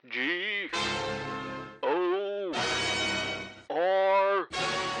Gorm.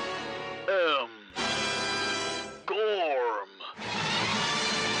 Gorm.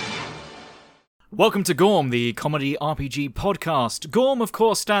 Welcome to Gorm, the comedy RPG podcast. Gorm, of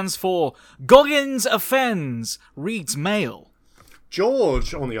course, stands for Goggins Offends, Reads Mail.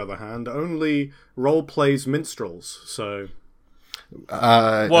 George, on the other hand, only role-plays minstrels, so...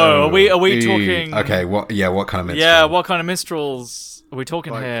 Whoa, are we talking... Okay, what kind of minstrel? Yeah, what kind of minstrels are we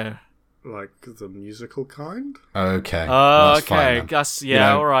talking here? Like the musical kind? Okay. Okay, fine, guess, You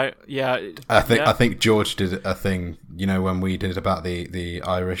know, alright, yeah. I think George did a thing, when we did it about the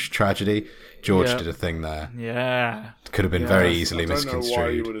Irish tragedy. George did a thing there. Yeah. Could have been very easily misconstrued. I don't know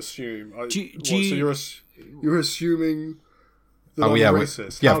why you would assume. So you're assuming that I'm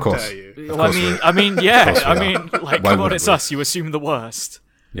racist? Yeah, How of course. dare you? Of course come on, it's us. You assume the worst.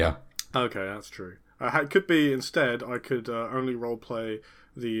 Yeah. Okay, that's true. It could be instead. I could only roleplay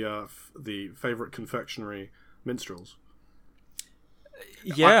the favorite confectionery minstrels.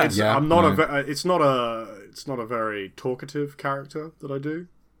 Yeah, I'm not it's not a very talkative character that I do.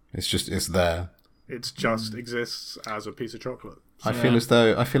 It's there. It just exists as a piece of chocolate. I feel as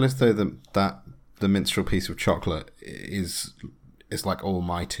though that the minstrel piece of chocolate is like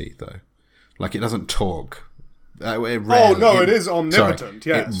almighty though. Like it doesn't talk. It is omnipotent.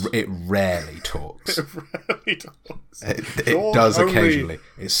 Yes, it rarely talks. It rarely talks. It does occasionally.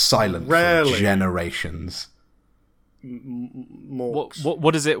 It's silent for generations.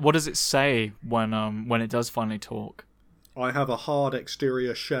 What does it say when it does finally talk? I have a hard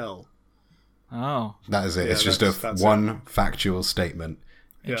exterior shell. Oh, that is it. Yeah, it's just one factual statement.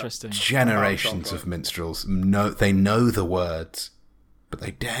 Interesting. Generations of minstrels they know the words, but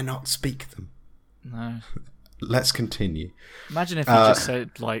they dare not speak them. No. Let's continue. Imagine if you just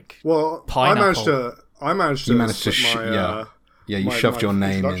said pineapple. I managed to. You you shoved your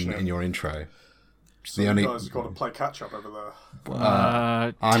name in your intro. So you guys got to play catch up over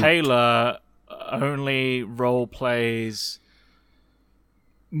there. Taylor only role plays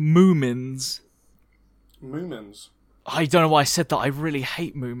Moomins. Moomins. I don't know why I said that. I really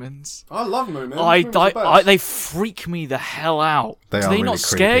hate Moomins. I love Moomins. They freak me the hell out. Do they really not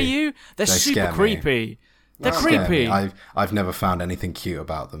scare creepy. you? They're super creepy. They're Scare creepy. me. I've never found anything cute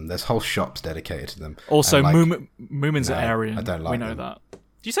about them. There's whole shops dedicated to them. Also, Moomins are Aryan. I don't like We know them. that. Do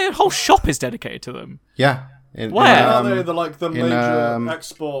you say a whole shop is dedicated to them? Yeah. Where? Are they the major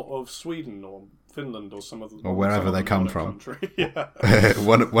export of Sweden or Finland or some other or wherever they come from? Yeah.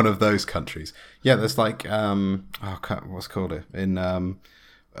 one of those countries. Yeah, there's what's called it in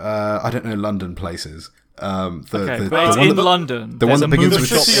I don't know London places. But it's in London. The one that begins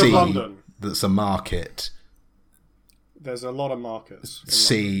with C. That's a market. There's a lot of markets.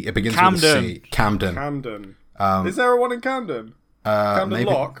 C. It begins Camden. with a C. Camden. Is there one in Camden? Camden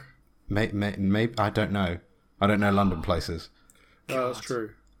Lock? Maybe I don't know. I don't know London places. That's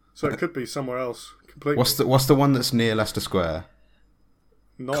true. So it could be somewhere else completely. What's the one that's near Leicester Square?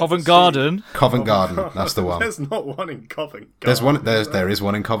 Covent Garden. Covent Garden. That's the one. There's not one in Covent Garden. There is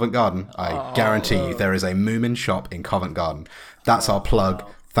one in Covent Garden. I guarantee you, there is a Moomin shop in Covent Garden. That's our plug.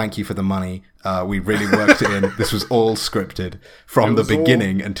 Thank you for the money. We really worked it in. This was all scripted from the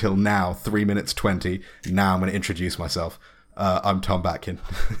beginning until now. 3 minutes 20. Now I'm going to introduce myself. I'm Tom Batkin.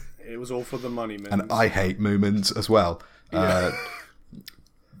 It was all for the money, man. And I hate Moomins as well. Yeah.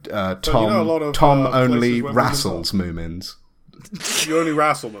 Tom only wrestles Moomins. You only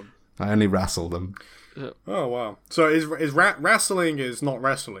wrestle them. I only wrestle them. Oh wow! So is wrestling is not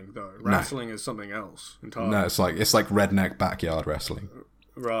wrestling though. Wrestling is something else entirely. No, it's like redneck backyard wrestling.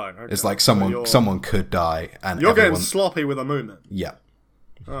 Right. Okay. It's like someone could die and you're getting sloppy with a Moomin. Yeah.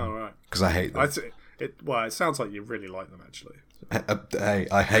 Oh right. Because I hate them. It sounds like you really like them actually. Hey,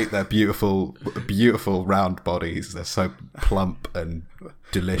 I hate their beautiful round bodies. They're so plump and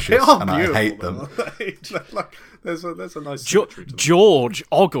delicious, and I hate them. There's a nice symmetry to them. George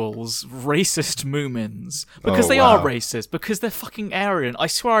ogles racist Moomins because they are racist because they're fucking Aryan. I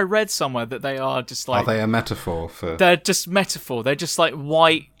swear I read somewhere that they are just like. Are they a metaphor for? They're just metaphor. They're just like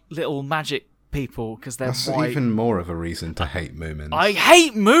white little magic people because they're That's white. even more of a reason to hate Moomins. I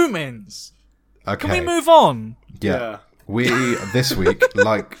hate Moomins. Okay. Can we move on? Yeah. We this week,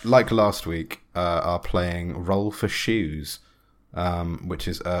 like last week, are playing Roll for Shoes, which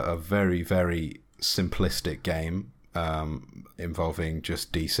is a very, very simplistic game involving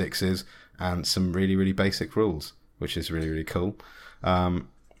just D6s and some really, really basic rules, which is really, really cool.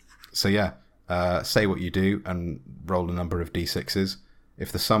 Say what you do and roll a number of D6s.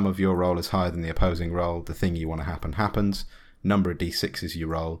 If the sum of your roll is higher than the opposing roll, the thing you want to happen happens. Number of D6s you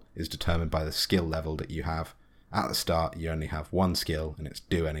roll is determined by the skill level that you have. At the start, you only have one skill, and it's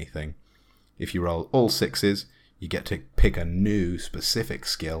do anything. If you roll all 6s, you get to pick a new specific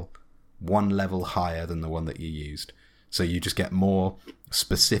skill, one level higher than the one that you used. So you just get more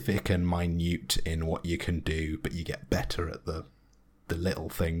specific and minute in what you can do, but you get better at the little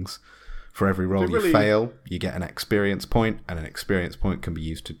things. For every roll you fail, you get an experience point, and an experience point can be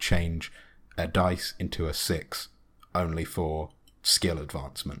used to change a dice into a 6, only for skill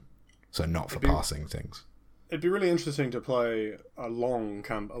advancement, so not for passing things. It'd be really interesting to play a long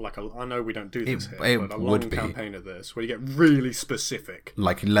I know we don't do this here, but a long campaign of this where you get really specific,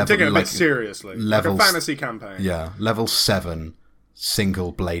 like level, take it a bit seriously, levels, like a fantasy campaign. Yeah, level 7,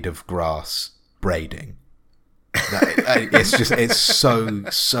 single blade of grass braiding. It's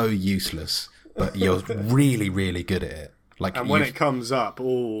so useless, but you're really, really good at it. Like, and when it comes up,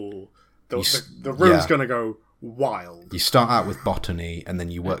 the room's gonna go wild. You start out with botany, and then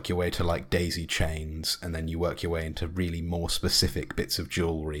you work your way to like daisy chains, and then you work your way into really more specific bits of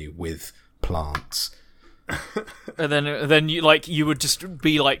jewelry with plants. And then you would just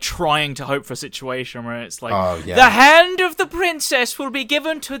be like trying to hope for a situation where it's like, yeah. The hand of the princess will be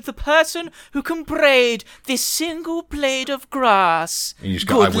given to the person who can braid this single blade of grass. And you just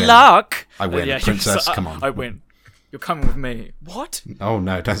Good luck. I win, princess. Come on, I win. You're coming with me. What? Oh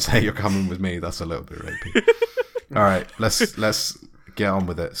no! Don't say you're coming with me. That's a little bit rapey. All right, let's get on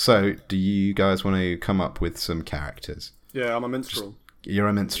with it. So, do you guys want to come up with some characters? Yeah, I'm a minstrel. You're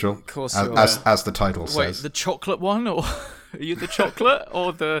a minstrel, of course. As the title says. Wait, the chocolate one, or are you the chocolate,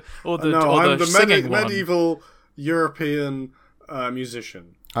 or the no, I'm the singing one? Medieval European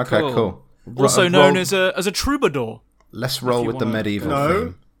musician. Okay, cool. Also known as a troubadour. Let's roll with the medieval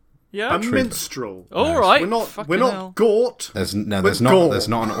theme. Yeah, a minstrel. All right, we're not Gort. There's not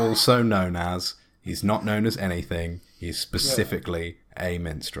an also known as. He's not known as anything. He's specifically a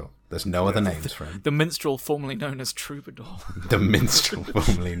minstrel. There's no other names for him. The minstrel formerly known as troubadour. The minstrel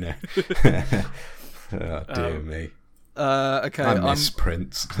formerly known. Oh, dear me. Okay, I miss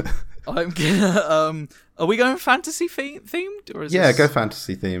Prince. I'm gonna. Are we going fantasy themed, or is go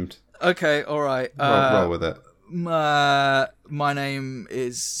fantasy themed. Okay, all right. Roll with it. My name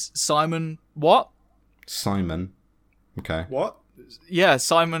is Simon. What? Simon. Okay. What? Yeah,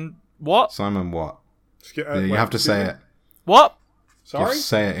 Simon. What? Simon what? You have to say it. What? Sorry? You have to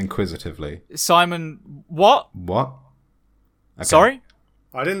say it inquisitively. Simon. What? What? Okay. Sorry?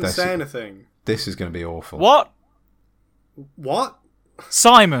 I didn't say anything. This is going to be awful. What? What?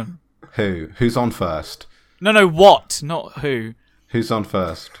 Simon. Who? Who's on first? No, what? Not who. Who's on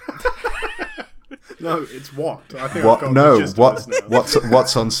first? No, it's what. I think what? I've got No, the gist of this now.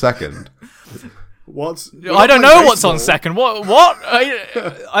 What's on second? I don't know what's on second. What?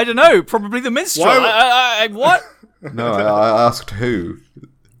 I don't know. Probably the minstrel. What? No, I asked who.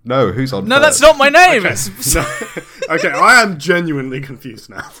 No, who's on? No, first? that's not my name. Okay, I am genuinely confused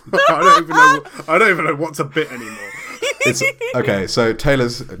now. I don't even know what's a bit anymore. Okay, so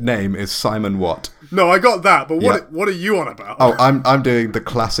Taylor's name is Simon Watt. No, I got that, but what are you on about? Oh, I'm doing the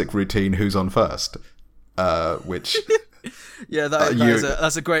classic routine. Who's on first? Which. Yeah,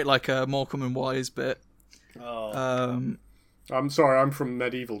 that's a great Morecambe and Wise bit. I'm sorry, I'm from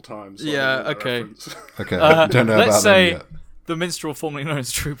medieval times. So okay. Okay, I don't know let's about say them yet. the minstrel formerly known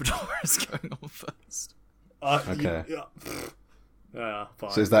as troubadour is going on first. Okay. Yeah,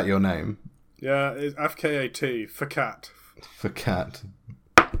 fine. So is that your name? Yeah, it's FKAT, for cat. For cat.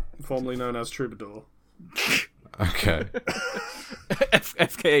 Formerly known as troubadour. Okay.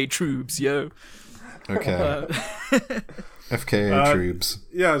 FKA Troobs, yo. Okay. FKA Troobs.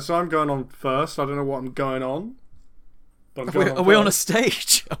 Yeah, so I'm going on first. I don't know what I'm going on. But Are we on a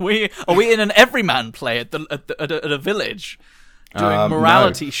stage? Are we in an everyman play at a village doing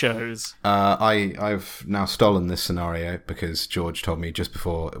morality shows? I've now stolen this scenario because George told me just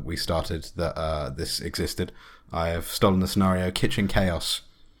before we started that this existed. I have stolen the scenario Kitchen Chaos.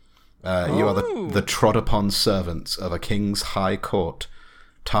 You are the trod-upon servants of a king's high court,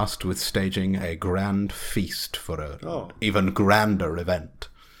 tasked with staging a grand feast for an even grander event.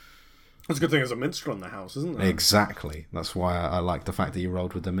 It's a good thing there's a minstrel in the house, isn't there? Exactly. That's why I like the fact that you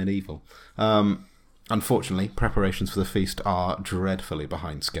rolled with the medieval. Unfortunately, preparations for the feast are dreadfully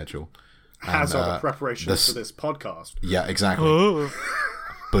behind schedule. As are the preparations for this podcast. Yeah, exactly.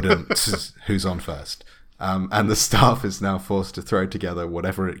 But who's on first? And the staff is now forced to throw together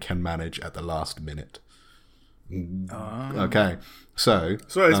whatever it can manage at the last minute. Okay, so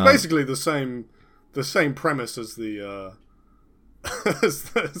it's basically the same premise as the.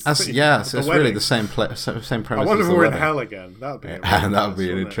 It's really the same premise. I wonder if we're in hell again. That would be that would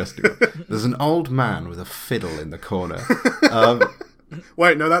be an interesting one. There's an old man with a fiddle in the corner.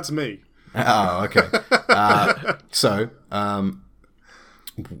 Wait, no, that's me. Oh, okay.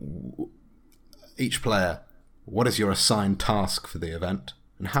 Each player, what is your assigned task for the event,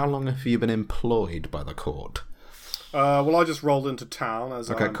 and how long have you been employed by the court? Well, I just rolled into town as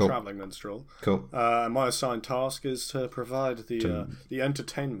I'm cool. travelling minstrel. Cool. My assigned task is to provide the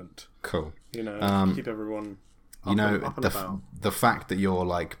entertainment. Cool. Keep everyone up and about. The fact that you're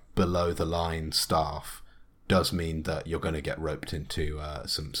like below the line staff does mean that you're going to get roped into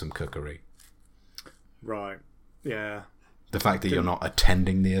some cookery. Right. Yeah. The fact that you're not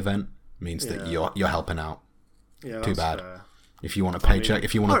attending the event means that you're helping out. Yeah. Too bad. Fair. If you want a paycheck,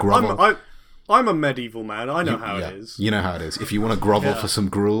 if you want to grovel, I'm a medieval man. I know how it is. You know how it is. If you want to grovel for some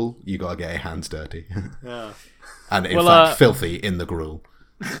gruel, you gotta get your hands dirty. Yeah. And in fact, filthy in the gruel.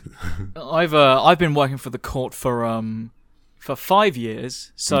 I've been working for the court for 5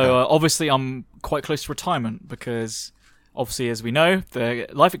 years, so obviously I'm quite close to retirement because obviously, as we know, the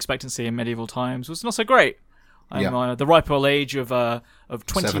life expectancy in medieval times was not so great. I'm the ripe old age of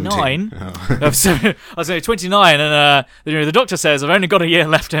 29. I was 29, and the doctor says I've only got a year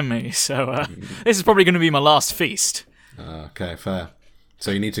left in me, so this is probably going to be my last feast. Okay, fair.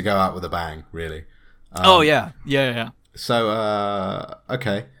 So you need to go out with a bang, really. Yeah. So,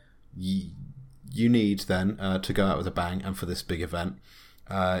 okay, you need then to go out with a bang, and for this big event,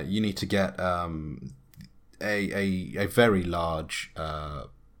 you need to get a very large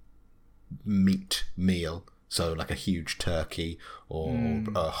meat meal. So like a huge turkey or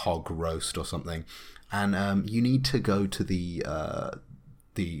a hog roast or something, and you need to go to the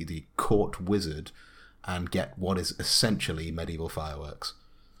court wizard and get what is essentially medieval fireworks.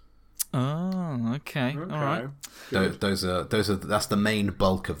 Oh, okay. All right. Those are that's the main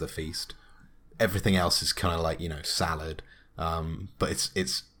bulk of the feast. Everything else is kind of like salad, but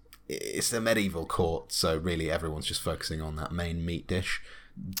it's the medieval court, so really everyone's just focusing on that main meat dish.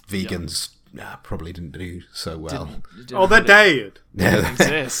 Vegans. Yep. Probably didn't do so well. They're dead. Yeah,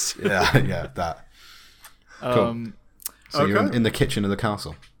 exist. yeah, that. Cool. So you're in the kitchen of the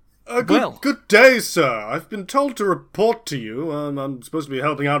castle. Good day, sir. I've been told to report to you. I'm supposed to be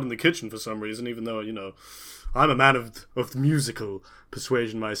helping out in the kitchen for some reason, even though I'm a man of musical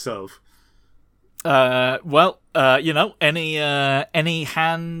persuasion myself. Any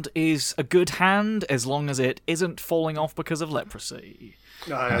hand is a good hand as long as it isn't falling off because of leprosy.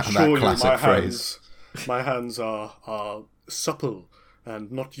 I assure you, my hands are supple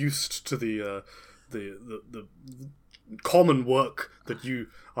and not used to the common work that you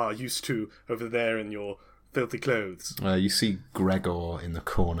are used to over there in your filthy clothes. You see Gregor in the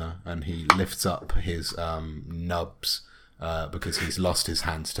corner, and he lifts up his nubs because he's lost his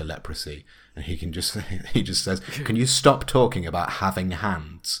hands to leprosy, and he just says, "Can you stop talking about having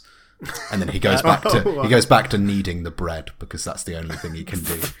hands?" And then he goes back to kneading the bread because that's the only thing he can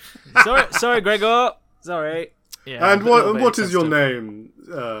do. Sorry, Gregor. Sorry. Yeah. And what is your name,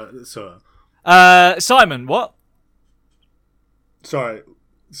 sir? Simon. What? Sorry,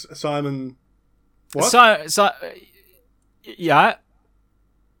 Simon. What? Yeah.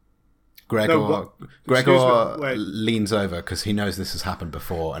 Gregor leans over because he knows this has happened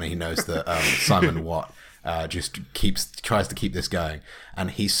before, and he knows that Simon Watt just tries to keep this going,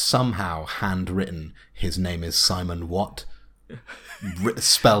 and he's somehow handwritten his name is Simon Watt,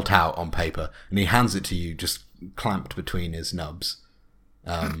 spelt out on paper, and he hands it to you, just clamped between his nubs,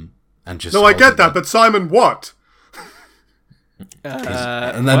 and just. No, I get that, but Simon Watt.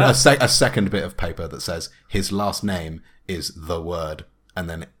 And then a second bit of paper that says his last name is the word, and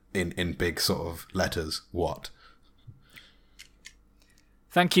then in big sort of letters, Watt.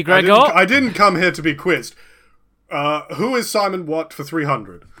 Thank you, Gregor. I didn't come here to be quizzed. Who is Simon Watt for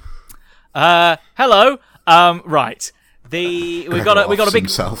 300? Hello. Right. We've got a big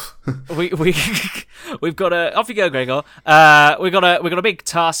himself. we've got a off you go, Gregor. We've got a big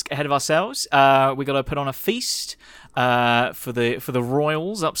task ahead of ourselves. We've got to put on a feast for the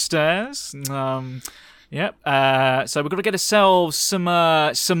royals upstairs. Yep. So we've got to get ourselves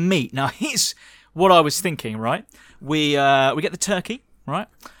some meat. Now here's what I was thinking. Right. We get the turkey. Right,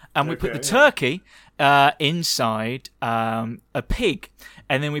 and we put the turkey inside a pig,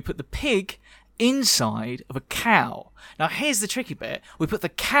 and then we put the pig inside of a cow. Now, here's the tricky bit: we put the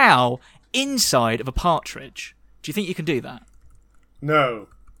cow inside of a partridge. Do you think you can do that? No.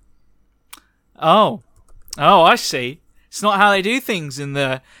 Oh, I see. It's not how they do things in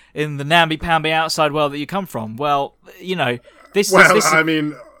the namby-pamby outside world that you come from. Well, this. I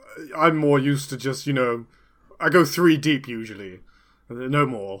mean, I'm more used to just I go 3 deep usually. No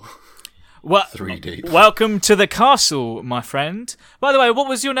more. Well, 3 deep. Welcome to the castle, my friend. By the way, what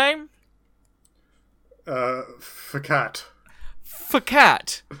was your name? Fakat.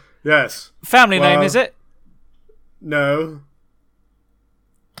 Fakat. Yes. Family name, Well, is it? No.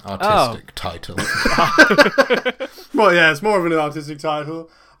 Artistic title. Well, yeah, it's more of an artistic title.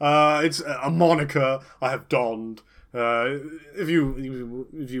 It's a moniker I have donned. If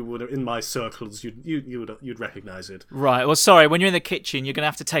you were in my circles, you'd recognize it. Right. Well, sorry. When you're in the kitchen, you're gonna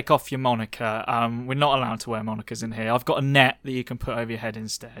have to take off your moniker. We're not allowed to wear monikers in here. I've got a net that you can put over your head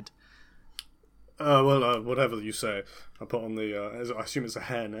instead. Well, whatever you say. I put on the. I assume it's a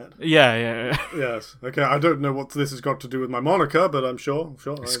hairnet. Yeah. Yes. Okay. I don't know what this has got to do with my moniker, but I'm sure.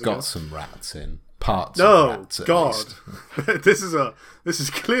 It's got some rats in. Parts Oh of rats, at God! least. This is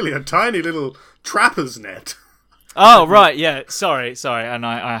clearly a tiny little trapper's net. Oh, right. Yeah. Sorry. And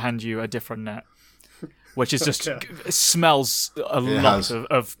I hand you a different net, which is just smells a lot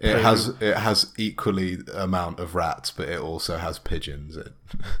of poo. It has equally amount of rats, but it also has pigeons.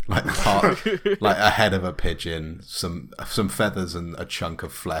 Like a head of a pigeon, some feathers, and a chunk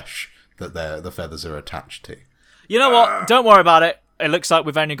of flesh that the feathers are attached to. You know what? Don't worry about it. It looks like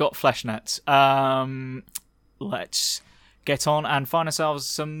we've only got flesh nets. Let's get on and find ourselves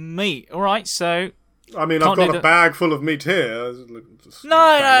some meat. All right. So. I mean, I've got a bag full of meat here.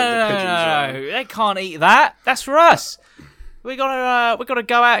 No. They can't eat that. That's for us. We gotta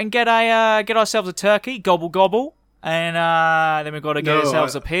go out and get ourselves a turkey, gobble gobble, and then we've got to get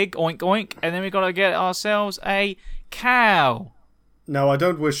ourselves a pig, oink oink, and then we've got to get ourselves a cow. Now, I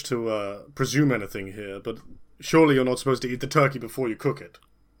don't wish to presume anything here, but surely you're not supposed to eat the turkey before you cook it.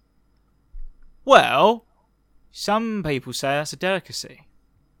 Well, some people say that's a delicacy.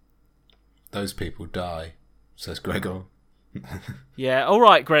 Those people die, says Gregor. Yeah, all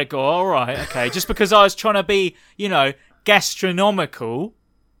right, Gregor, all right, okay. Just because I was trying to be, gastronomical,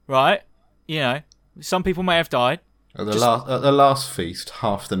 right? Some people may have died. At the last feast,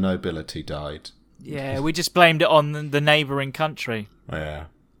 half the nobility died. Yeah, we just blamed it on the neighbouring country. Yeah.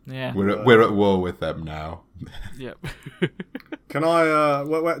 Yeah. We're at war with them now. Yep. Can I,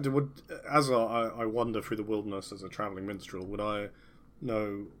 as I wander through the wilderness as a travelling minstrel, would I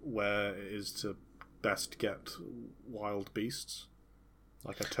know where it is to best get wild beasts,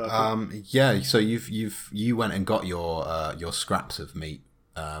 like a turkey? Yeah. So you went and got your scraps of meat,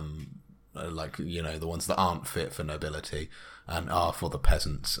 like the ones that aren't fit for nobility and are for the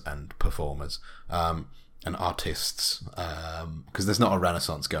peasants and performers, and artists, because there's not a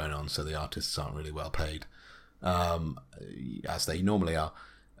renaissance going on, so the artists aren't really well paid, as they normally are.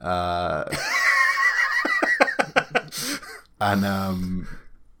 And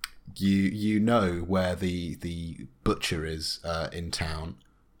you know where the butcher is in town.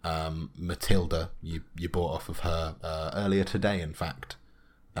 Matilda, you bought off of her earlier today, in fact,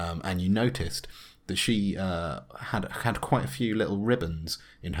 and you noticed that she had quite a few little ribbons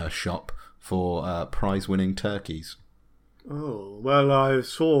in her shop for prize-winning turkeys. Oh, well, I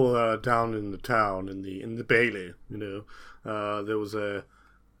saw down in the town in the Bailey, there was a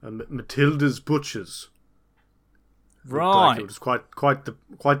Matilda's Butchers. Right. Like it was quite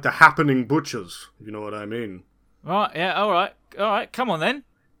the happening butchers, if you know what I mean. Right, yeah, all right, come on then.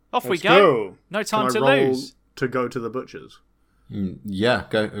 Off Let's we go. go. No time Can to I roll lose. to go to the butchers? Yeah,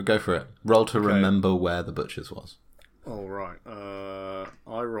 go for it. Roll to remember where the butcher's was. All right.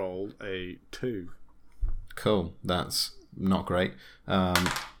 I rolled a 2. Cool. That's not great.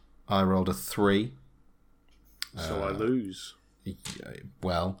 I rolled a 3. So I lose.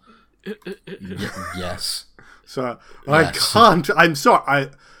 Well, yes. So I can't. I'm sorry.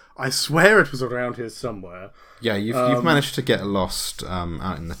 I swear it was around here somewhere. Yeah, you've managed to get lost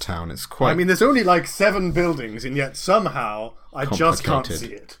out in the town. It's quite. I mean, there's only like 7 buildings, and yet somehow I just can't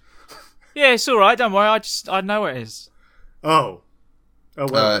see it. Yeah, it's all right. Don't worry. I know where it is. Oh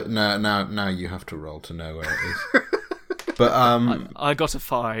well. Now you have to roll to know where it is. But I got a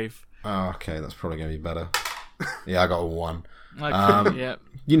 5. Oh, okay, that's probably gonna be better. Yeah, I got a 1. Okay, yeah.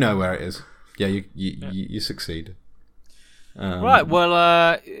 You know where it is. Yeah, you succeed. Right,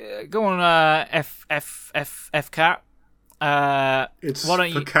 well, go on, F cat. It's why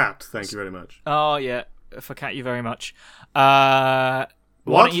don't for you... cat. Thank you very much. Oh yeah, for cat. You very much. Why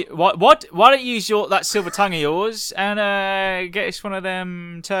don't you use that silver tongue of yours and get us one of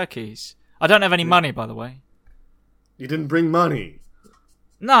them turkeys? I don't have any money, by the way. You didn't bring money.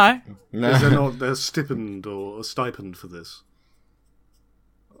 No. Is there not a stipend or a stipend for this?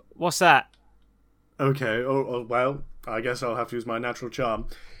 What's that? Okay. Oh, well, I guess I'll have to use my natural charm.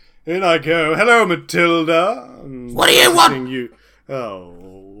 In I go. Hello, Matilda. What do you want? Oh,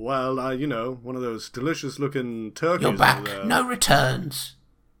 well, one of those delicious-looking turkeys. You're back. No returns.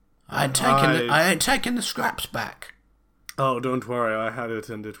 I ain't taking the scraps back. Oh, don't worry. I had it,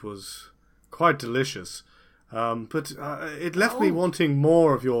 and it was quite delicious. But it left me wanting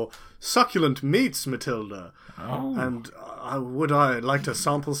more of your succulent meats, Matilda. Oh. And would I like to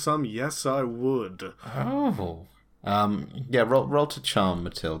sample some? Yes, I would. Oh. Yeah, roll to charm,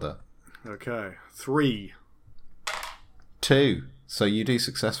 Matilda. Okay, 3. 2. So you do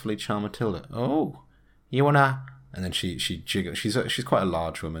successfully charm Matilda. Oh. You wanna... And then she jiggles. She's quite a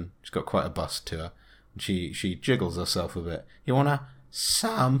large woman. She's got quite a bust to her. She jiggles herself a bit. You wanna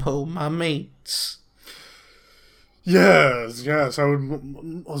sample my meats? Yes. I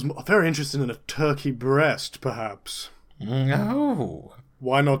was very interested in a turkey breast, perhaps. No.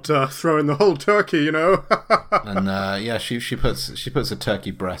 Why not throw in the whole turkey? You know. And she puts a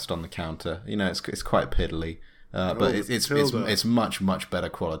turkey breast on the counter. You know, it's quite piddly, but it's much better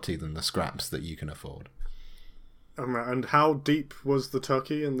quality than the scraps that you can afford. And how deep was the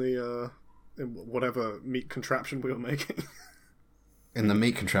turkey in the in whatever meat contraption we were making? In the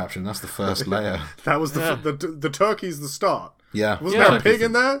meat contraption, that's the first layer. That was the turkey's the start. Yeah. Wasn't there a pig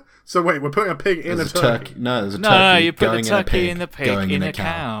in there? So wait, we're putting a pig in a turkey. No, there's a turkey. No, you put the going turkey in the pig in a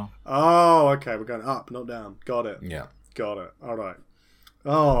cow. Oh, okay, we're going up, not down. Got it. Yeah. Got it. All right.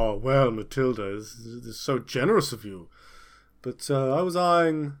 Oh, well, Matilda, this is so generous of you. But I was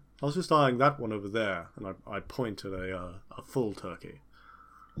just eyeing that one over there, and I point at a full turkey.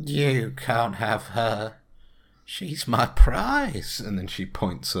 You can't have her. She's my prize. And then she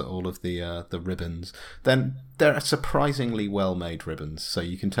points at all of the ribbons. Then they're surprisingly well-made ribbons, so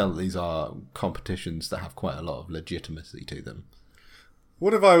you can tell that these are competitions that have quite a lot of legitimacy to them.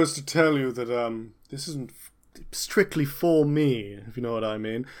 What if I was to tell you that this isn't strictly for me, if you know what I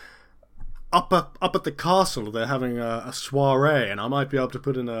mean? Up at the castle, they're having a soiree, and I might be able to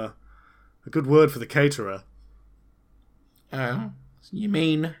put in a good word for the caterer. Oh, you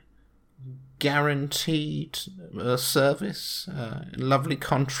mean guaranteed service, lovely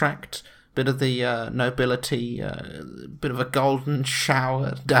contract, bit of the nobility, bit of a golden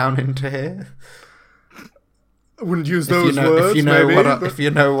shower down into here. I wouldn't use those words, if you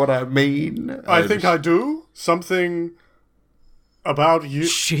know what I mean. I think I do. Something about you.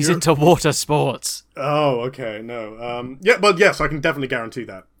 She's into water sports. Oh, okay, no. Yeah, but yes, I can definitely guarantee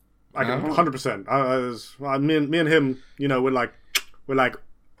that. I can 100%. Me and him, you know, we're like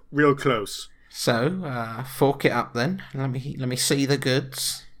real close. So, fork it up then. Let me see the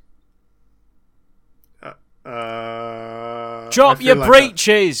goods. Drop your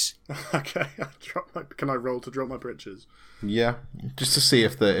breeches. Okay, can I roll to drop my breeches? Yeah, just to see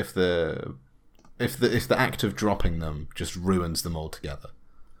if the act of dropping them just ruins them altogether.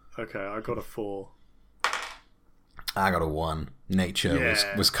 Okay, I got a 4. I got a 1. Nature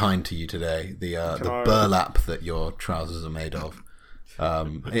was kind to you today. The burlap that your trousers are made of,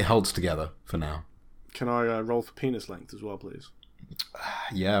 it holds together for now. Can I roll for penis length as well, please?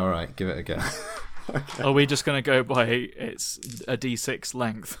 Yeah, all right. Give it a go. Okay. Are we just going to go by it's a D6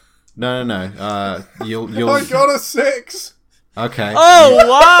 length? No. You'll. I got a 6. Okay. Oh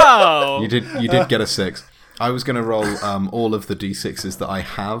wow! You did get a 6. I was going to roll all of the D6s that I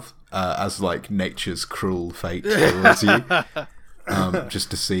have as like nature's cruel fate towards you,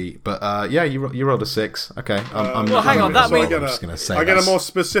 just to see. But yeah, you rolled a 6. Okay. Well, hang on. That means I'm just going to say I get a more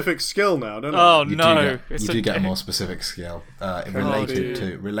specific skill now, don't I? Oh no! You do get a more specific skill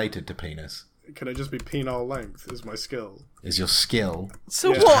related to penis. Can it just be penile length? Is my skill? Is your skill?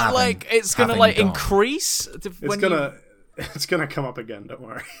 So what? Like it's gonna like increase? It's gonna come up again. Don't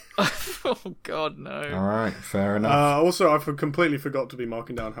worry. Oh God, no! All right, fair enough. Also, I completely forgot to be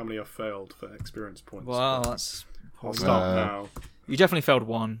marking down how many I failed for experience points. Wow, that's. I'll stop now. You definitely failed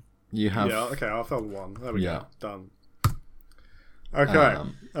 1. You have. Yeah. Okay, I failed 1. There we go. Done. Okay.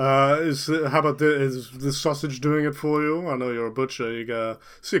 How about is the sausage doing it for you? I know you're a butcher. You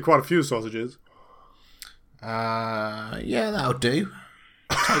see quite a few sausages. Yeah, that'll do.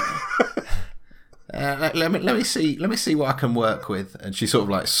 Let me see what I can work with. And she sort of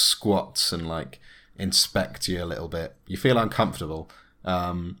like squats and like inspects you a little bit. You feel uncomfortable.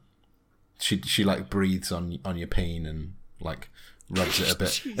 She like breathes on your peen and like rubs it a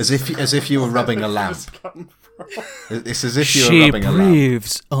bit as if you were rubbing a lamp. It's as if you were rubbing a lamp. She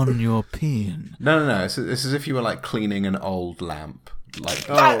breathes on your peen. No. It's as if you were like cleaning an old lamp. Like,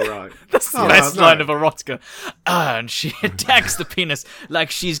 right. That's the best line of erotica. And she attacks the penis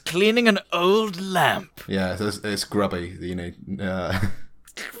like she's cleaning an old lamp. Yeah, it's grubby, you know.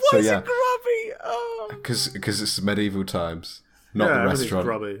 Why is it grubby? Oh. Because it's medieval times, not the restaurant.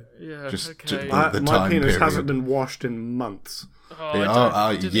 Grubby. Yeah, just okay. My time penis period. hasn't been washed in months.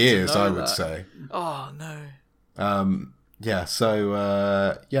 Years, I would say. Oh no. Yeah.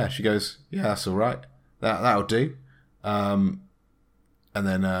 So she goes, yeah, that's all right. That'll do. And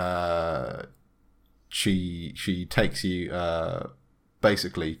then she takes you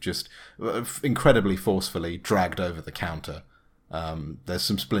basically just incredibly forcefully dragged over the counter. There's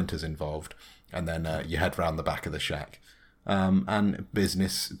some splinters involved, and then you head round the back of the shack, and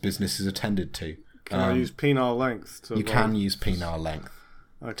business is attended to. Can I use penile length? You can use penile length.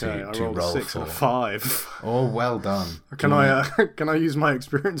 Okay, I to rolled roll a 6 and a for. 5. Oh, well done. Can I use my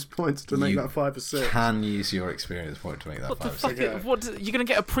experience points to make that 5 or 6? Can use your experience point to make that 5 or 6. Okay. What? You're going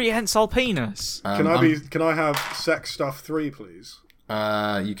to get a prehensile penis? Can I have sex stuff 3, please?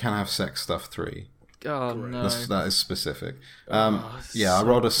 You can have sex stuff 3. Oh no. That is specific. Yeah, I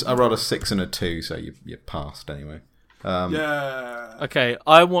rolled a 6 and a 2, so you passed anyway. Yeah. Okay,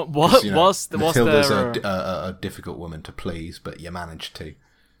 I want what? You know, whilst Matilda's they're a difficult woman to please, but you managed to.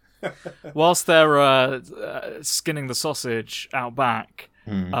 whilst they're skinning the sausage out back,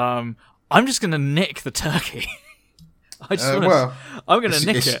 I'm just gonna nick the turkey. I'm gonna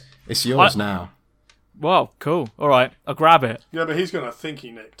nick it. It's yours now. Wow, cool. All right, I'll grab it. Yeah, but he's gonna think he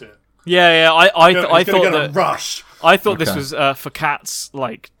nicked it. Yeah. I He's thought gonna that. rush. I thought this Okay. was for Kat's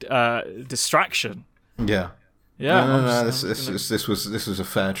distraction. Yeah. Yeah. No. This was a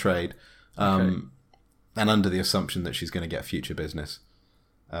fair trade, and under the assumption that she's going to get future business.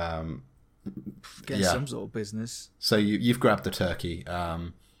 Get some sort of business. So you've grabbed the turkey.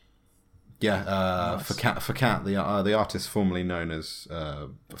 Nice. For Kat, the artist formerly known as I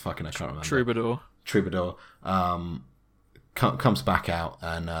can't remember. Troubadour. Comes back out,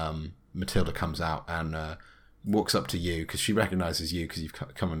 and Matilda comes out and walks up to you because she recognises you because you've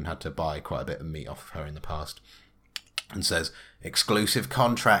come and had to buy quite a bit of meat off of her in the past, and says, "Exclusive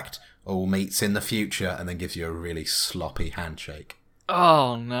contract, all meats in the future," and then gives you a really sloppy handshake.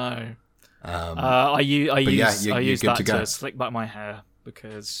 Oh no. I use that to go. to slick back my hair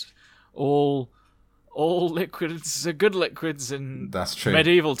because all liquids are good liquids in That's true.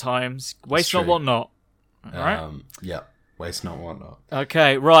 medieval times. Waste not, true. want not. Right? Yeah. Waste not, want not.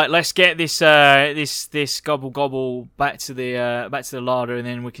 Okay, right. Let's get this gobble back to the larder, and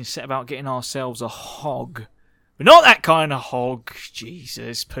then we can set about getting ourselves a hog. But not that kind of hog.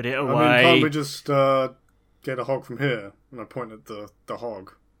 Jesus, put it away. I mean, can't we just get a hog from here? And I point at the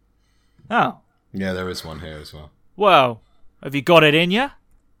hog. Oh, Yeah, there is one here as well. well. Have you got it in you?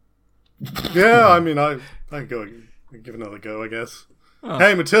 Yeah, I mean, I go give another go, I guess. Oh.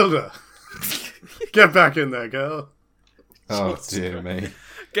 Hey, Matilda, get back in there, girl. Oh dear me.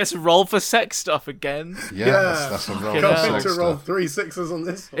 Guess roll for sex stuff again. Yeah, that's a roll. Fucking Can't hell. think Sex to roll stuff. 3 6s on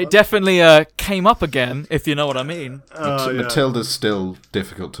this one. It definitely came up again, if you know what I mean. Oh, yeah. Matilda's still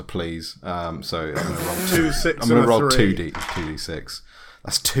difficult to please, so I'm going to roll 2 6 I'm going to roll and a 3. 2d6.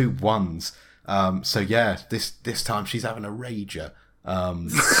 That's 2 1s. So yeah, this time she's having a rager.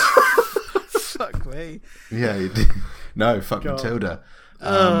 Fuck me. Yeah, you did. No, fuck God.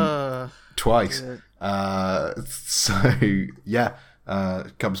 Matilda. Twice. So yeah,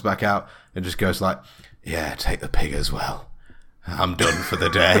 comes back out and just goes like, "Yeah, take the pig as well. I'm done for the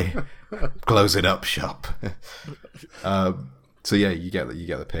day. Close it up shop." So yeah, you get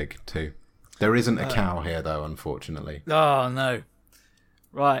the pig too. There isn't a cow here though, unfortunately. Oh no.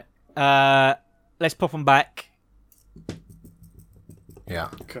 Right. Let's pop them back. Yeah.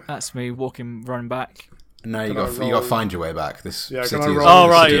 That's me running back. No, you Can I got roll- to find your way back. This Yeah, city can I is, roll? Oh,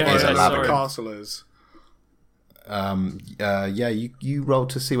 right, is yeah, a yeah, where the sorry. labyrinth. castle is. Yeah, you rolled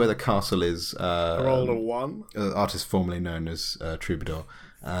to see where the castle is. I rolled a 1. Artist formerly known as Troubadour,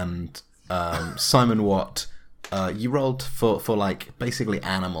 and Simon Watt. You rolled for like basically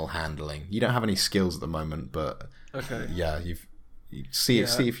animal handling. You don't have any skills at the moment, but Okay. yeah, you see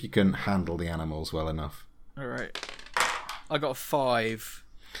if you can handle the animals well enough. All right. I got a 5.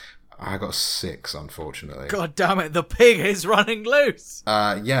 I got 6, unfortunately. God damn it! The pig is running loose.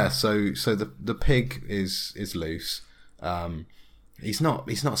 Yeah, so the pig is loose. He's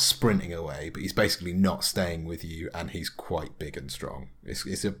not sprinting away, but he's basically not staying with you, and he's quite big and strong.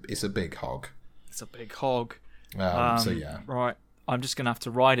 It's a big hog. It's a big hog. So yeah. Right. I'm just gonna have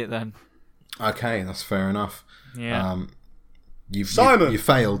to ride it then. Okay, that's fair enough. Yeah. Simon, you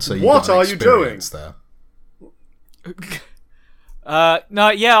failed, so you what got an are you doing? experience there. No.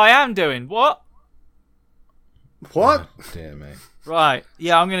 Yeah, I am doing what? What? Oh, dear me. Right.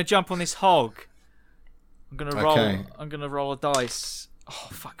 Yeah, I'm gonna jump on this hog. I'm gonna roll. Okay. I'm gonna roll a dice. Oh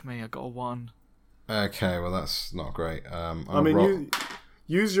fuck me! I got a 1. Okay, well that's not great. I mean,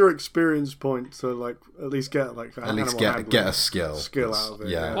 you use your experience point to like at least get like at least get a skill out of it.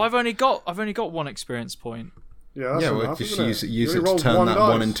 Yeah. Well, I've only got 1 experience point. Yeah, that's Yeah, well, enough, just isn't use it? it You to rolled turn one that dice.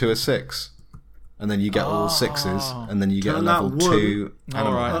 1 into a 6, and then you get all 6s, and then you get a Turn that level one 2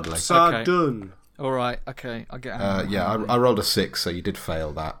 animal Alright. handling. Upside down. All right. Okay. I get. Yeah, I rolled a 6, so you did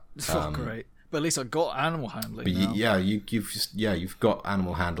fail that. Oh, great. But at least I got animal handling. But now. you've got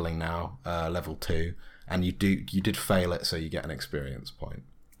animal handling now, level 2, and you did fail it, so you get an experience point.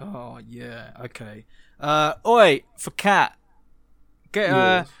 Oh yeah, okay. Oi, for cat,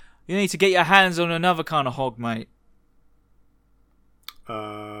 get you need to get your hands on another kind of hog, mate.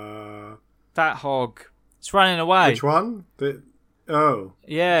 That hog, it's running away. Which one?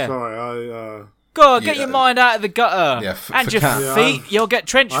 Yeah. Sorry, God, get your mind out of the gutter. Yeah, and your cat. feet, you'll get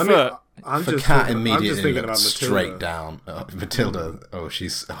trench foot. For cat immediately looked straight down. Matilda,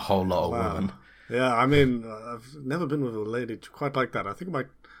 she's a whole lot of woman. Yeah, I mean, I've never been with a lady quite like that. I think I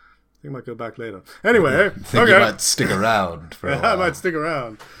might go back later. Anyway, I think you might stick around for a while. I might stick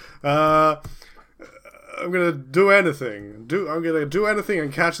around. I'm gonna do anything. I'm gonna do anything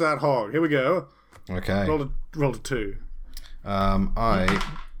and catch that hog. Here we go. Okay. Roll a 2. I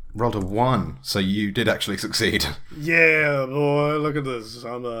rolled a 1, so you did actually succeed. Yeah, boy, look at this.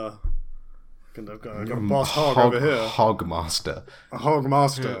 I've got a boss hog over here. Hog master. A hog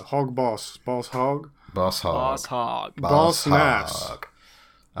master. Yeah. Hog boss. Boss hog. Boss hog. Boss hog. Boss nass.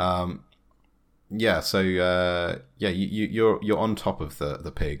 Yeah, so you're on top of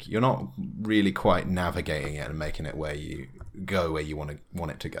the pig. You're not really quite navigating it and making it where you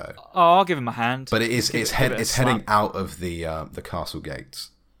want it to go. Oh, I'll give him a hand. But it's heading out of the castle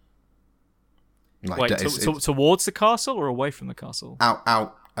gates. Wait, towards the castle or away from the castle?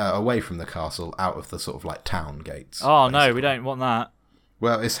 Out away from the castle, out of the sort of like town gates. Oh basically. No, we don't want that.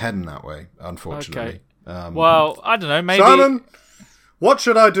 Well, it's heading that way, unfortunately. Okay. Well, I don't know. Maybe Simon, what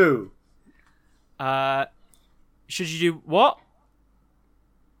should I do? Should you do what?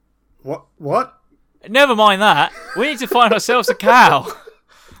 What? Never mind that. We need to find ourselves a cow.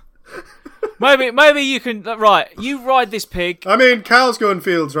 Maybe you can. Right, you ride this pig. I mean, cows go in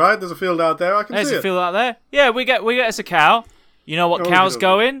fields, right? There's a field out there. I can see it. There's a field out there. Yeah, we get us a cow. You know what cows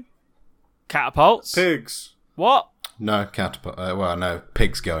go in? Catapults. Pigs. What? No catapult. No,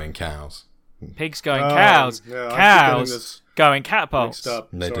 pigs go in cows. Pigs go in cows. Yeah, cows go in catapults.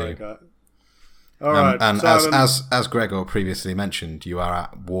 They do. All right. And Simon. as Gregor previously mentioned, you are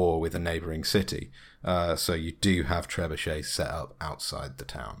at war with a neighbouring city, so you do have trebuchets set up outside the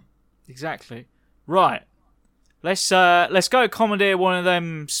town. Exactly. Right. Let's go commandeer one of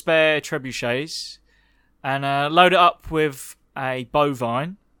them spare trebuchets and load it up with a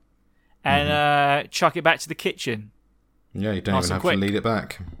bovine and chuck it back to the kitchen. Yeah, you don't even have to lead it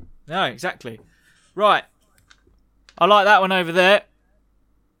back. No, exactly. Right. I like that one over there.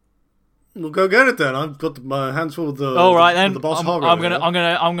 We'll go get it then. I've got my hands full of the. All right then. The boss hog. I'm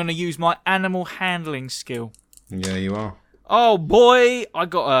gonna use my animal handling skill. Yeah, you are. Oh boy, I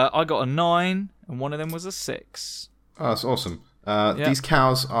got a 9, and one of them was a 6. Oh, that's awesome. These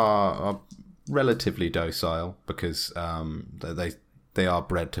cows are relatively docile because they are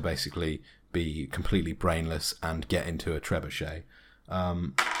bred to basically be completely brainless and get into a trebuchet. They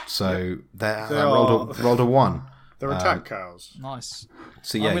rolled a 1. They're attack cows. Nice.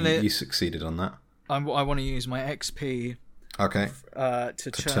 So yeah, you succeeded on that. I want to use my XP. Okay.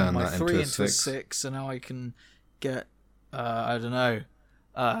 To turn my 3 into a 6, and now I can get I don't know.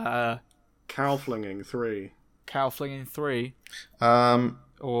 Cow flinging 3. Cow flinging 3.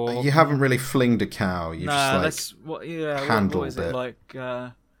 Or you haven't really flinged a cow. You just handled what is it like?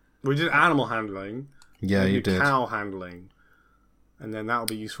 We did animal handling. Yeah, you did cow handling, and then that'll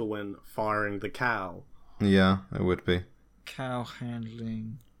be useful when firing the cow. Yeah, it would be. Cow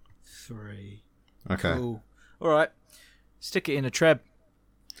handling 3. Okay. Cool. All right. Stick it in a treb.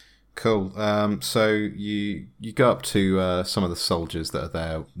 Cool. So you go up to some of the soldiers that are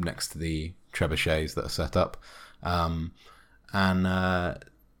there next to the trebuchets that are set up, and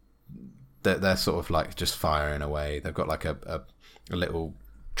they're sort of like just firing away. They've got like a little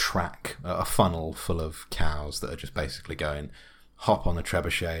track, a funnel full of cows that are just basically going, hop on the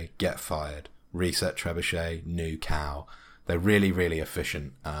trebuchet, get fired, reset trebuchet, new cow. They're really, really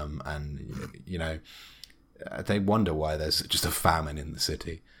efficient, and you know, they wonder why there's just a famine in the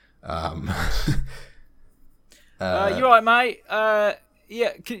city. You're right, mate.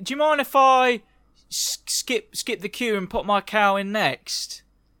 Yeah. Do you mind if I skip the queue and put my cow in next?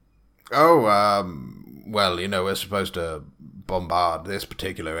 Oh, well, you know, we're supposed to bombard this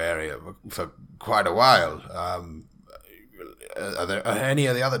particular area for quite a while. Are any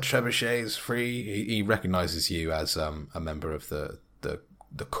of the other trebuchets free? He recognizes you as a member of the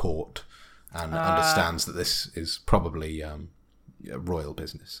court and understands that this is probably royal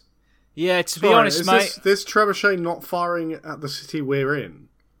business. Yeah, to be honest, mate. This trebuchet not firing at the city we're in?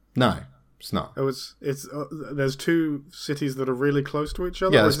 No. It's not. There's two cities that are really close to each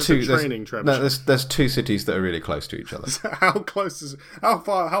other. Yeah, or there's is two. this a training trebuchet? No, there's two cities that are really close to each other. How close is? How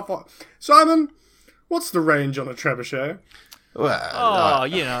far? Simon, what's the range on a trebuchet? Well,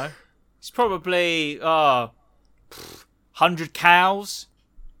 it's probably 100 cows.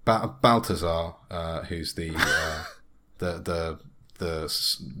 Balthazar, who's the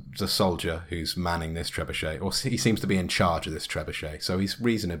soldier who's manning this trebuchet, or he seems to be in charge of this trebuchet, so he's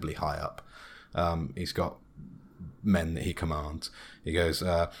reasonably high up. He's got men that he commands. He goes,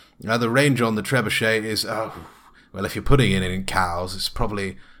 the range on the trebuchet is, well, if you're putting it in cows, it's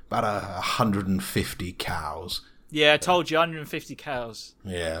probably about 150 cows. Yeah, I told you, 150 cows.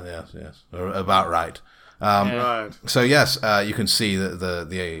 Yeah, yes, about right. Right. So yes, you can see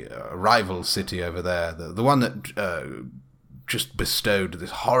the rival city over there, the one that just bestowed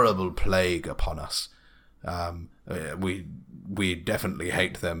this horrible plague upon us. We definitely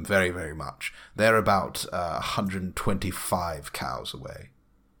hate them very, very much. They're about 125 cows away.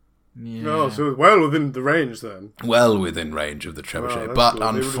 Yeah. Oh, so well within the range then. Well within range of the trebuchet, Wow, but good. They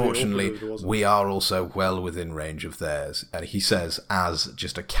would've been unfortunately, awkward if it wasn't. we are also well within range of theirs. And he says, as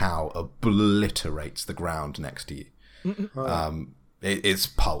just a cow obliterates the ground next to you, it's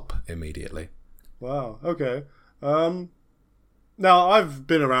pulp immediately. Wow. Okay. Now I've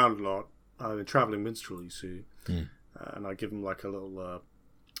been around a lot. I'm a traveling minstrel, you see, and I give him like a little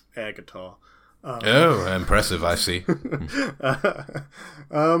air guitar. Oh, impressive! I see.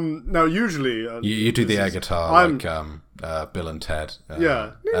 Now usually You do the air guitar like Bill and Ted.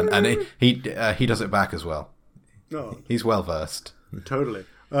 Yeah. and he does it back as well. No, He's well versed. totally.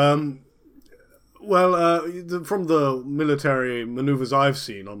 From the military maneuvers I've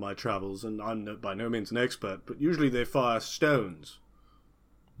seen on my travels, and I'm by no means an expert, but usually they fire stones.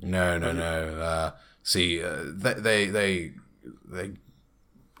 No. See, they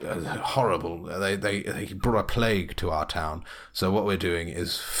horrible. They brought a plague to our town. So what we're doing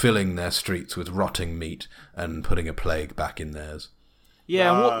is filling their streets with rotting meat and putting a plague back in theirs.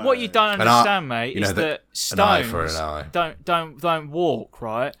 Yeah, what you don't understand, mate, is that an eye for an stones eye. don't walk,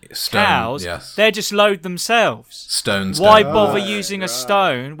 right? Stone, Cows, yes. they just load themselves. Stones. Why don't- bother using a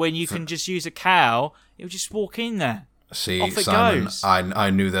stone when you can just use a cow? It'll just walk in there. See, Off it Simon, goes. I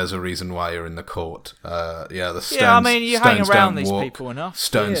knew there's a reason why you're in the court. The stones. Yeah, I mean, you hang stones around don't these walk. people enough.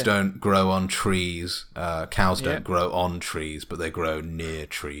 Stones Yeah. don't grow on trees. Cows Yeah. don't grow on trees, but they grow near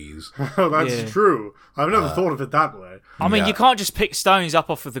trees. Oh, that's Yeah. true. I've never thought of it that way. I mean, Yeah. you can't just pick stones up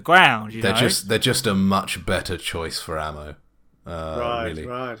off of the ground, you know? They're just a much better choice for ammo. Really.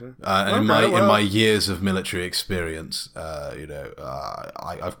 Right. And in my years of military experience,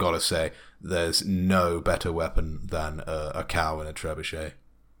 I've got to say, there's no better weapon than a cow and a trebuchet.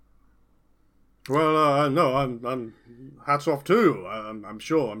 Well, no, I'm hats off too. I'm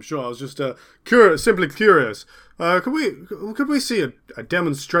sure. I was just curious, simply curious. Could we see a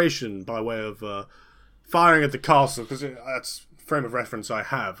demonstration by way of firing at the castle? Because that's frame of reference I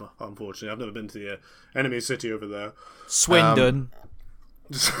have. Unfortunately, I've never been to the enemy city over there. Swindon.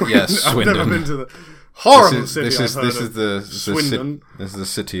 Yes, I've Swindon. never been to the horrible city. This is Swindon. this is the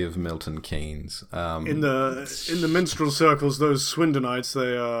city of Milton Keynes. In the minstrel circles, those Swindonites,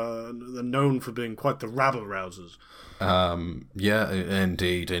 they're known for being quite the rabble rousers. Yeah,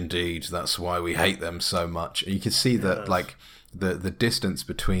 indeed. That's why we hate them so much. You can see that, like, the distance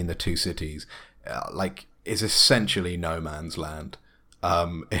between the two cities, is essentially no man's land.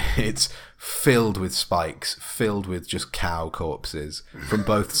 It's filled with spikes, filled with just cow corpses from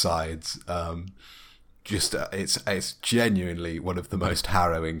both sides. It's genuinely one of the most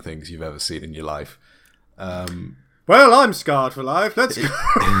harrowing things you've ever seen in your life. Well, I'm scarred for life. Let's go.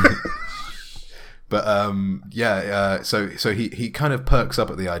 But so he kind of perks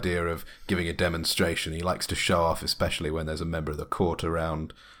up at the idea of giving a demonstration. He likes to show off, especially when there's a member of the court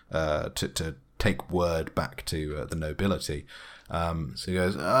around to take word back to the nobility. So he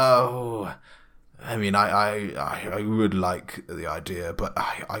goes, "Oh, I mean, I would like the idea, but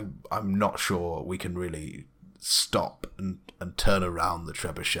I'm not sure we can really stop and turn around the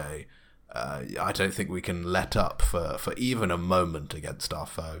trebuchet. I don't think we can let up for even a moment against our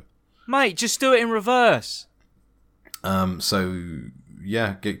foe." Mate, just do it in reverse. So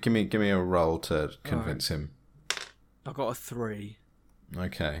yeah, give me a roll to convince him. I got a 3.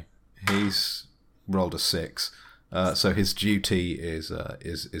 Okay, he's rolled a 6. So his duty is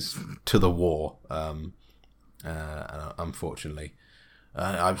to the war. Unfortunately,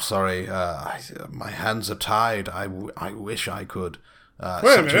 I'm sorry. My hands are tied. I wish I could.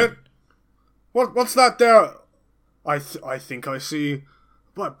 Wait a minute. What's that there? I think I see.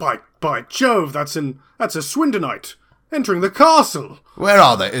 By Jove, that's a Swindonite. entering the castle. Where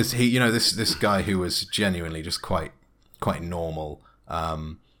are they? Is he? This guy who was genuinely just quite normal.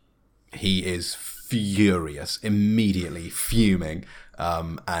 He is furious, immediately fuming,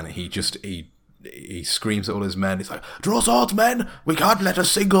 and he screams at all his men. He's like, "Draw swords, men! We can't let a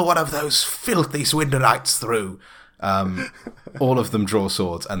single one of those filthy Swindonites through." All of them draw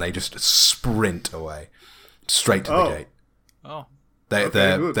swords, and they just sprint away, straight to the gate. Oh.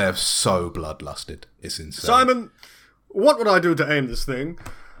 They're so bloodlusted. It's insane. Simon, what would I do to aim this thing?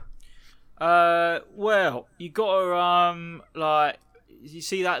 Well, you gotta, you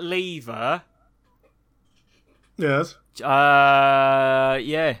see that lever? Yes.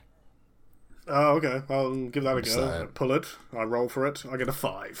 Yeah. Oh, okay. I'll give that a go. So- I pull it. I roll for it. I get a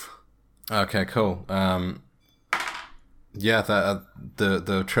 5. Okay, cool. Yeah, the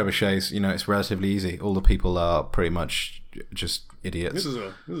trebuchets, it's relatively easy. All the people are pretty much just idiots. This is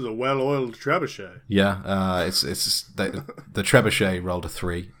a well-oiled trebuchet. Yeah, the trebuchet rolled a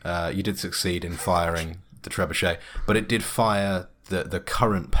 3. You did succeed in firing the trebuchet, but it did fire the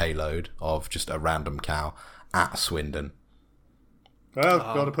current payload of just a random cow at Swindon. Well,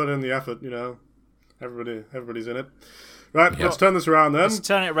 got to put in the effort, Everybody's in it. Right, let's turn this around then. Let's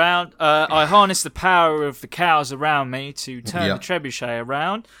turn it around. I harness the power of the cows around me to turn the trebuchet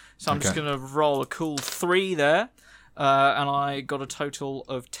around. So I'm just going to roll a cool 3 there. And I got a total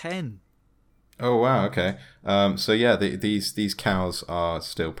of 10. Oh, wow, okay. So yeah, these cows are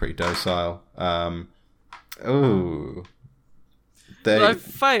still pretty docile. Did I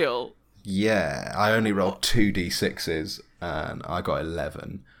fail? Yeah, I only rolled 2d6s and I got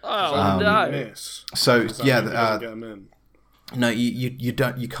 11. Oh, no. Miss. So yeah, Get 'em in. no,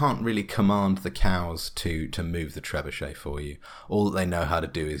 you can't really command the cows to move the trebuchet for you. All that they know how to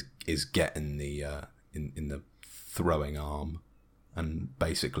do is get in the in the throwing arm and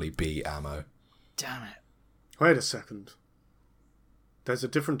basically be ammo. Damn it. Wait a second. There's a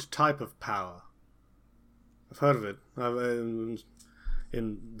different type of power. I've heard of it.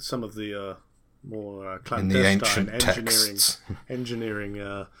 In some of the more clandestine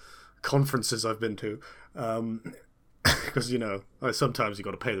engineering conferences I've been to. Because, sometimes you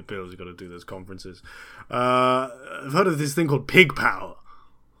got to pay the bills, you got to do those conferences. I've heard of this thing called pig power.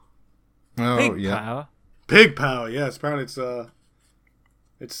 Oh, Pig power? Pig power, yes. Apparently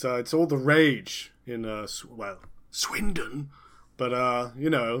it's all the rage in, Swindon. But,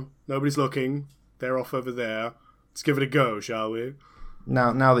 nobody's looking. They're off over there. Let's give it a go, shall we?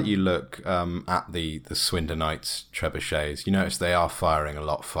 Now that you look at the Swindonites' trebuchets, you notice they are firing a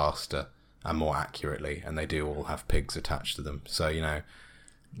lot faster and more accurately, and they do all have pigs attached to them. So,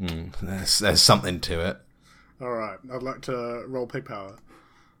 there's something to it. All right, I'd like to roll pig power.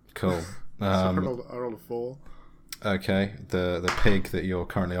 Cool. I rolled a 4. Okay, the pig that you're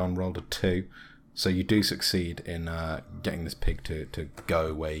currently on rolled a 2, so you do succeed in getting this pig to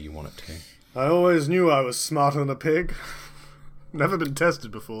go where you want it to. I always knew I was smarter than a pig. Never been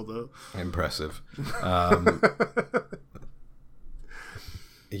tested before, though. Impressive.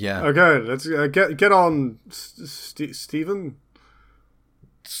 Yeah. Okay, let's get on, Stephen.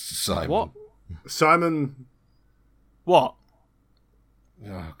 Simon. What? Simon. What?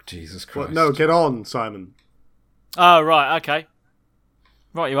 Oh, Jesus Christ. What? No, get on, Simon. Oh, right, okay.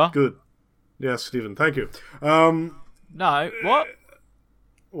 Right, you are. Good. Yes, Stephen, thank you. No, what?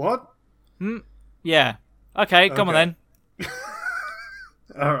 What? Yeah. Okay, come on then.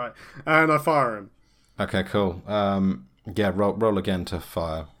 All right, and I fire him. Okay, cool. Yeah, roll again to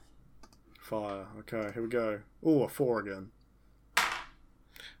fire. Fire. Okay, here we go. Oh, a 4 again.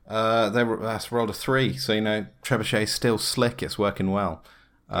 That's rolled a 3, so trebuchet's still slick. It's working well.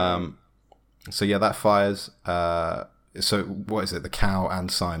 So yeah, that fires. So what is it? The cow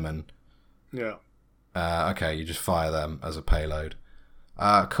and Simon. Yeah. Okay, you just fire them as a payload.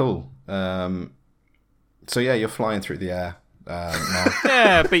 Cool. So yeah, you're flying through the air. Now.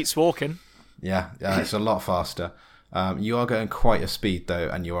 Yeah, beats walking. Yeah, it's a lot faster. You are going quite a speed though,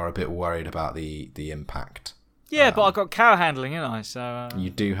 and you are a bit worried about the impact. Yeah, but I've got cow handling, ain't I? So you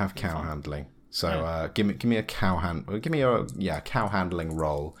do have cow handling. So give me a cow cow handling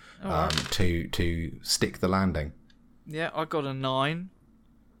roll to stick the landing. Yeah, I got a 9.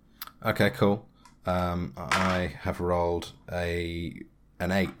 Okay, cool. I have rolled an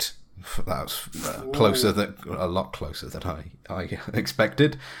 8. That was a lot closer than I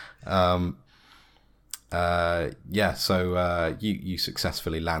expected. So you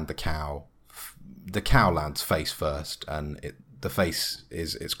successfully land the cow. The cow lands face first, and the face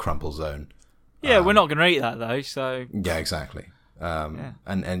is its crumple zone. Yeah, we're not going to eat that though. So yeah, exactly.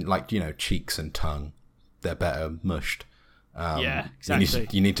 And cheeks and tongue, they're better mushed. yeah, exactly.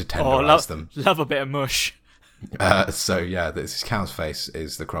 You need to tenderize them. Love a bit of mush. So yeah, this cow's face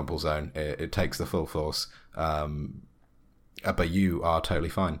is the crumple zone. It takes the full force, but you are totally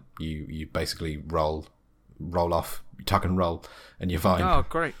fine. You basically roll off, tuck and roll, and you're fine. Oh,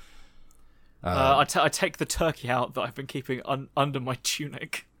 great. I take the turkey out that I've been keeping under my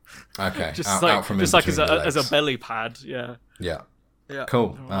tunic. Okay, just out, like, out from just in like between as the a belly pad. Yeah. Yeah. Yeah.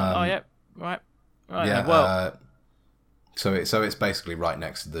 Cool. Oh yeah. Right. Yeah. Well. So it's basically right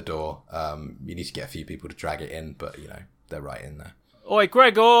next to the door. You need to get a few people to drag it in, but they're right in there. Oi,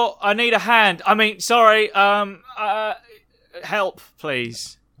 Gregor! I need a hand. I mean, sorry. Help,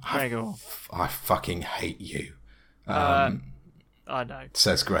 please, Gregor. I fucking hate you. I know.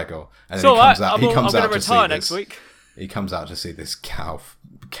 Says Gregor, and So then he I'm comes going out to to see retire next this. week. He comes out to see this cow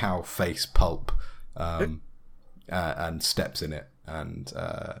face pulp, and steps in it and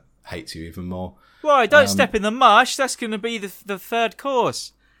hates you even more. Right, don't step in the mush. That's going to be the third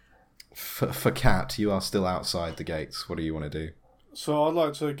course. For Cat, you are still outside the gates. What do you want to do? So I'd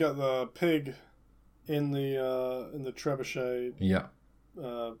like to get the pig in the trebuchet. Yeah.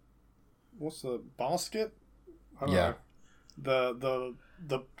 What's the basket? I don't Yeah. know.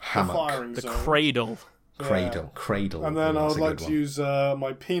 The Hammock. firing The zone. cradle. Yeah. Cradle. And then I That's would a like good to one. use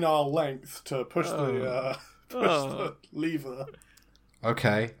my penile length to push the lever.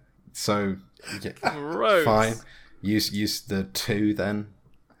 Okay, so yeah, Gross. fine. Use the 2 then.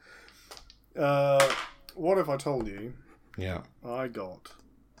 What if I told you Yeah. I got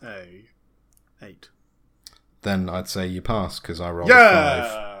a 8? Then I'd say you pass because I rolled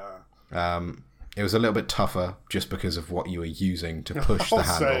Yeah. a 5. It was a little bit tougher just because of what you were using to push the I'll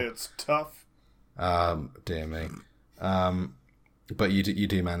handle. say it's tough. Dear me. But you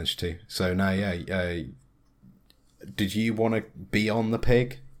do manage to. So now, yeah. Did you want to be on the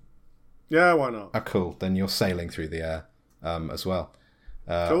pig? Yeah, why not? Oh, cool. Then you're sailing through the air as well.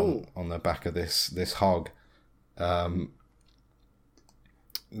 Cool. On the back of this hog. Yeah.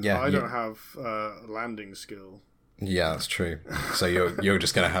 I don't have landing skill. Yeah, that's true. So you're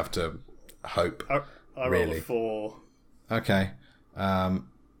just gonna have to hope. I rolled Really? a 4. Okay.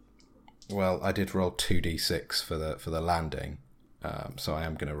 Well, I did roll 2d6 for the landing. So I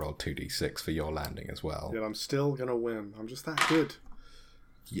am gonna roll 2d6 for your landing as well. Yet I'm still gonna win. I'm just that good.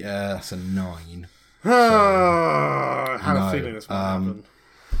 Yeah, that's a 9. I had No, a feeling this might happen.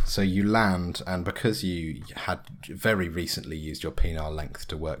 So you land, and because you had very recently used your penile length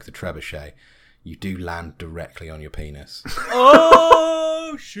to work the trebuchet, you do land directly on your penis.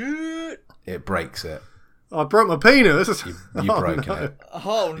 Oh shit! It breaks it. I broke my penis. You broken it.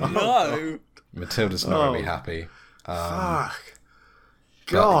 Oh no! Matilda's not going to be happy. Fuck.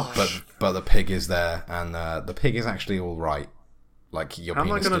 Gosh. But the pig is there, and the pig is actually all right. Like your How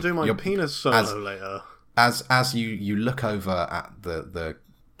am I penis. going to do my penis solo later? As you look over at the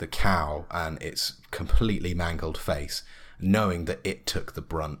cow and its completely mangled face, knowing that it took the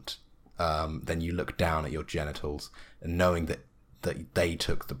brunt, then you look down at your genitals and knowing that they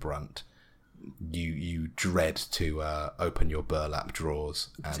took the brunt. You dread to open your burlap drawers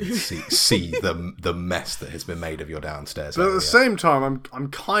and see the mess that has been made of your downstairs But at area. the same time,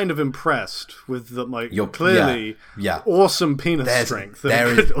 I'm kind of impressed with my clearly yeah. awesome penis strength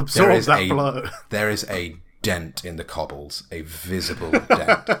that could absorb that blow. There is a dent in the cobbles, a visible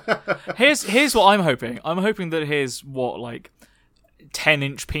dent. Here's what I'm hoping. I'm hoping that his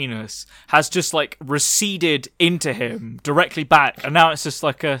 10-inch penis has just receded into him directly back, and now it's just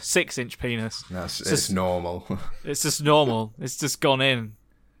like a 6-inch penis. It's normal. It's just normal. It's just gone in.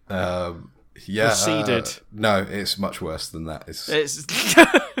 Yeah. Receded. No, it's much worse than that.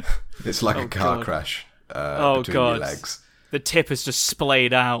 It's like a car crash between your legs. The tip is just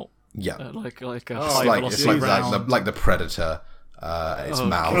splayed out. Yeah. Like a It's high like velocity round. like the Predator. Its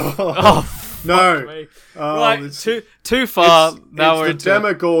mouth. No. Right, too far. Now we're it's the into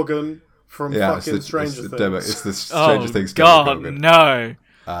Demogorgon from fucking Stranger Things. It's the Stranger Things. God, Demogorgon. no.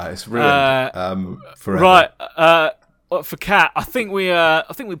 It's ruined. Forever. Right. For Cat, I think we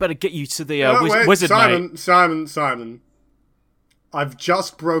better get you to the Wait, wizard mate. Simon. I've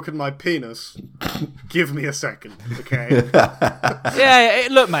just broken my penis. Give me a second, okay?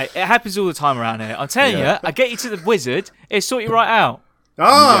 Look, mate, it happens all the time around here. I'm telling you, I get you to the wizard, it'll sort you right out.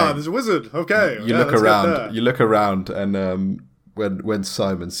 There's a wizard. Okay. You look around. You look around, and when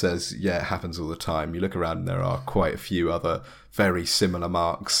Simon says, "Yeah, it happens all the time," you look around, and there are quite a few other very similar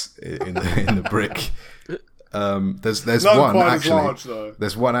marks in the brick. There's Not one quite actually. as large, though.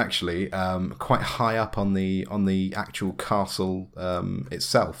 There's one actually quite high up on the actual castle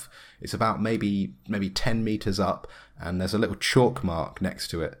itself. It's about maybe 10 meters up, and there's a little chalk mark next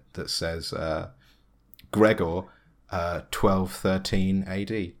to it that says Gregor 1213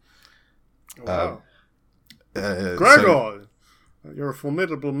 AD. Wow. Gregor, you're a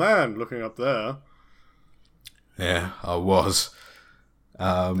formidable man looking up there. Yeah, I was.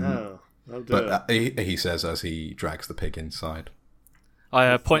 Oh dear. But he says as he drags the pig inside.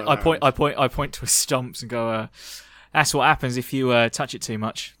 I point to his stumps and go, that's what happens if you touch it too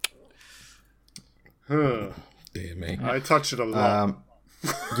much. Huh. Dear me. I touch it a lot.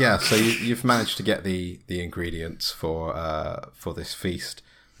 Yeah, so you've managed to get the ingredients for this feast.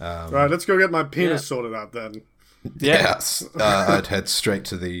 Right, let's go get my penis sorted out then. Yes, I'd head straight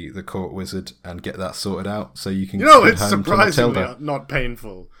to the court wizard and get that sorted out, so you can. It's head home to surprisingly Matilda. not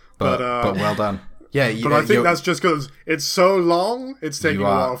painful, but well done. Yeah, but I think that's just because it's so long. It's taking a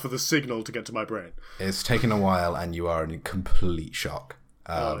while for the signal to get to my brain. It's taken a while, and you are in complete shock.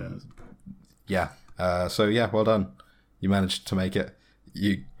 Yeah. So yeah, well done. You managed to make it.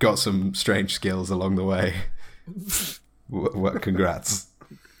 You got some strange skills along the way. Congrats.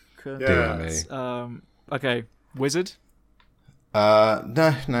 Dear me. Okay, wizard.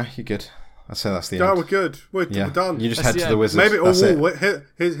 No, you're good. I'd say that's the end. No, we're good. We're done. You just head to the wizard. Maybe. That's it.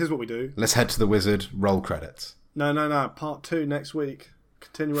 Here's what we do. Let's head to the wizard. Roll credits. No. Part 2 next week.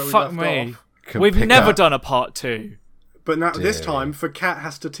 Continue where we Fuck left me. off. We've never done a part 2. But now this time, for Cat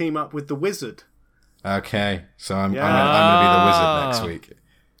has to team up with the wizard. Okay, so I'm gonna be the wizard next week.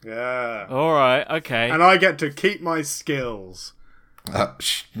 Yeah. All right. Okay. And I get to keep my skills. I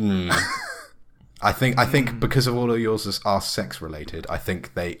think because of all of yours are sex related, I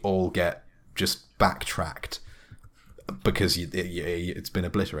think they all get just backtracked because it's been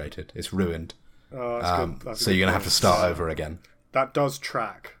obliterated. It's ruined. Oh, that's good. That's so you're gonna have to start over again. That does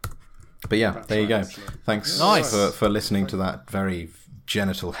track. But yeah, there you go. Thanks Nice. for listening to that very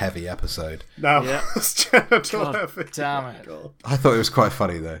genital heavy episode. No, it's genital heavy. Damn it. I thought it was quite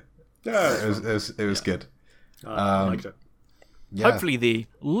funny though. Yeah, it was good. I liked it. Yeah. Hopefully the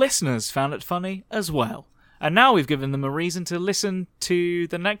listeners found it funny as well. And now we've given them a reason to listen to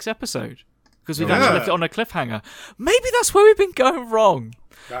the next episode. Because we've actually left it on a cliffhanger. Maybe that's where we've been going wrong.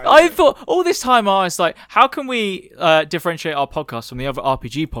 I thought all this time I was like, how can we differentiate our podcast from the other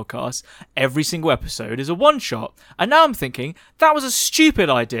RPG podcasts? Every single episode is a one-shot. And now I'm thinking, that was a stupid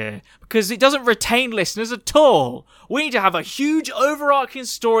idea. Because it doesn't retain listeners at all. We need to have a huge overarching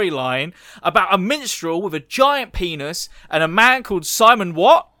storyline about a minstrel with a giant penis and a man called Simon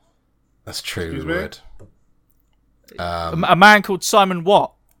what? That's true. Excuse me? A man called Simon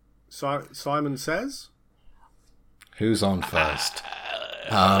what? Simon Says? Who's on first?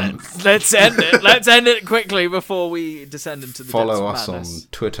 Let's end it. Let's end it quickly before we descend into the Follow depths us of on madness.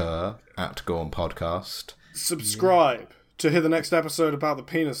 Twitter @Gorm Podcast. Subscribe to hear the next episode about the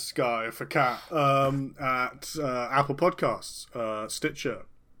penis guy for Cat at Apple Podcasts, Stitcher,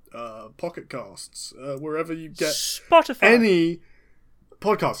 Pocket Casts, wherever you get Spotify. any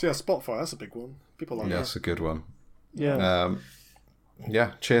podcasts. Yeah, Spotify, that's a big one. People like Yeah, that. that's a good one. Yeah.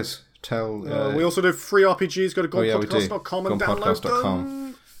 Yeah, cheers. We also do free RPGs. Go to gormpodcast.com and download gormpodcast.com.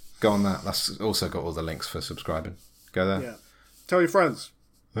 them. Go on that. That's also got all the links for subscribing. Go there. Yeah. Tell your friends.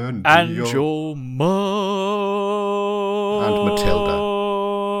 And your mom. And Matilda.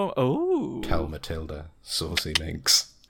 Oh. Tell Matilda. Saucy Minx.